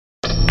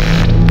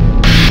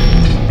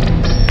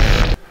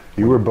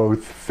You were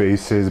both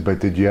faces, but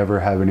did you ever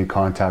have any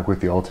contact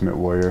with the Ultimate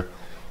Warrior?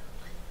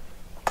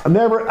 I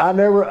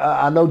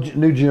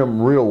knew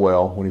Jim real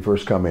well when he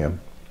first come in.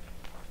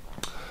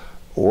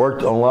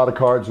 Worked on a lot of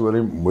cards with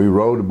him. We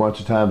rode a bunch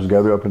of times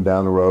together up and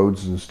down the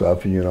roads and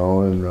stuff, you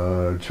know,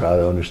 and try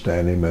to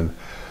understand him. And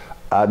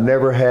I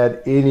never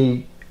had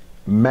any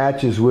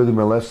matches with him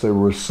unless there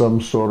was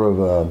some sort of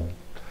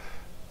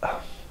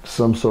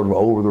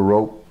over the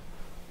rope,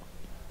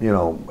 you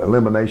know,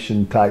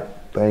 elimination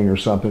type thing or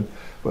something.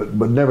 But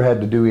never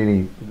had to do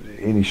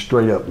any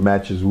straight up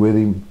matches with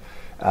him,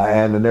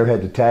 and I never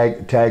had to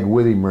tag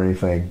with him or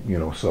anything, you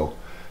know. So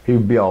he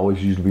would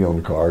always used to be on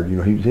the card, you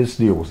know. His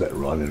deal was that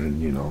running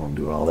and, you know, and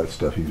doing all that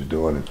stuff he was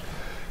doing,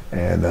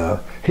 and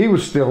he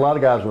was still. A lot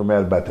of guys were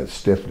mad about that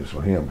stiffness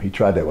with him. He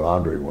tried that with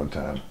Andre one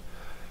time.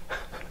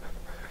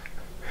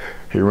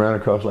 He ran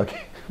across one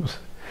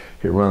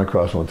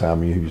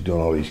time. He was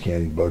doing all these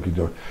candy buckets,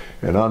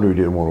 and Andre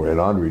didn't want to.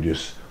 And Andre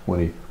just when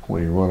he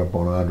run up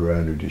on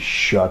Andre just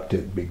shot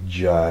that big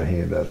giant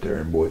hand out there,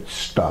 and boy, it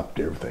stopped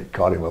everything.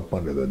 Caught him up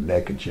under the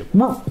neck and just.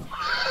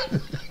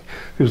 It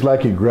was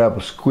like he grabbed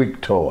a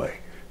squeak toy,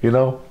 you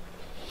know?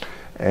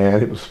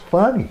 And it was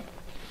funny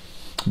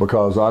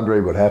because Andre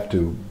would have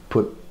to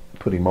put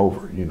him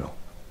over, you know.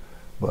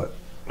 But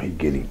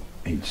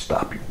he'd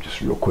stop him just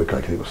real quick.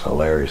 Like, it was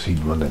hilarious. He'd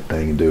run that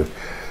thing and do it.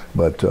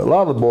 But a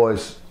lot of the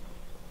boys,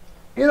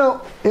 you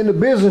know, in the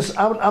business,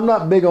 I'm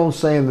not big on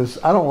saying this.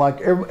 I don't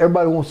like,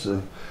 everybody wants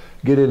to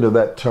get into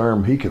that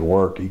term, he can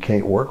work, he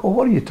can't work. Well,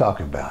 what are you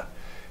talking about?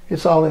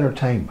 It's all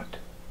entertainment.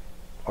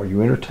 Are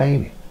you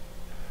entertaining?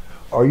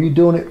 Are you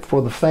doing it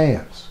for the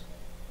fans?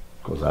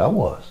 Because I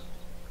was.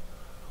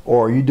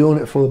 Or are you doing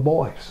it for the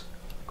boys?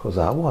 Because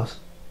I was.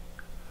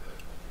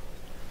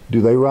 Do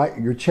they write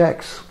your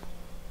checks?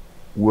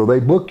 Will they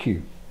book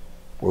you?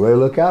 Will they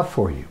look out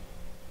for you?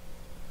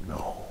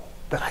 No.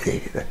 I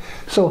hated that.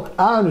 So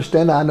I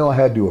understand. I know I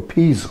had to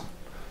appease them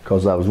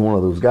because I was one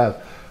of those guys.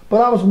 But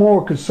I was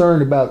more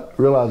concerned about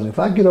realizing if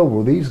I get over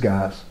with these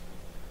guys,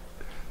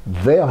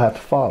 they'll have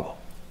to follow.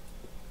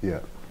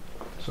 Yeah.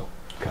 So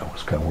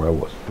that's kind of where I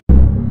was.